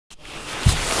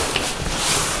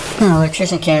The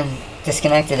electrician came and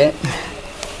disconnected it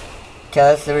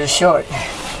because there was a short,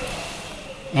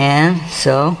 and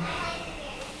so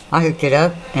I hooked it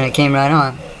up and it came right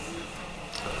on,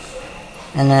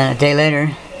 and then a day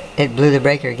later it blew the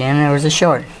breaker again and there was a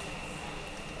short.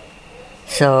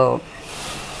 So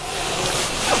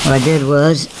what I did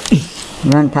was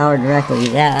run power directly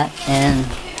to that, and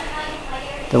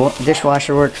the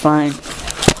dishwasher worked fine.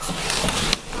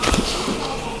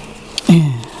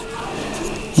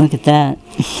 Look at that.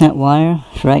 That wire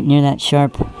is right near that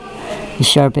sharp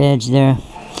edge there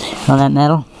on that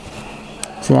metal.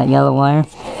 See that yellow wire?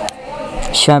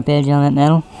 Sharp edge on that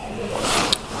metal.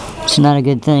 It's not a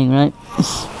good thing, right?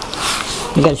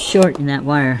 We got a short in that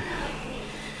wire.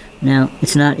 Now,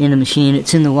 it's not in the machine,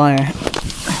 it's in the wire. And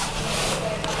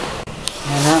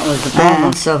that was the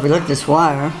problem. So if we look at this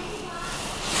wire,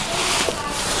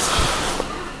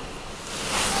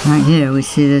 right here we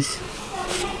see this.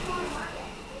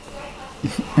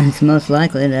 It's most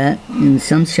likely that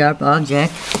some sharp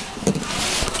object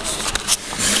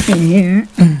in here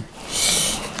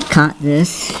caught this,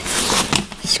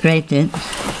 scraped it,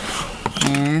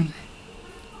 and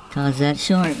caused that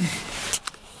short.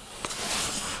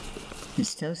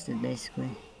 It's toasted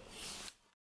basically.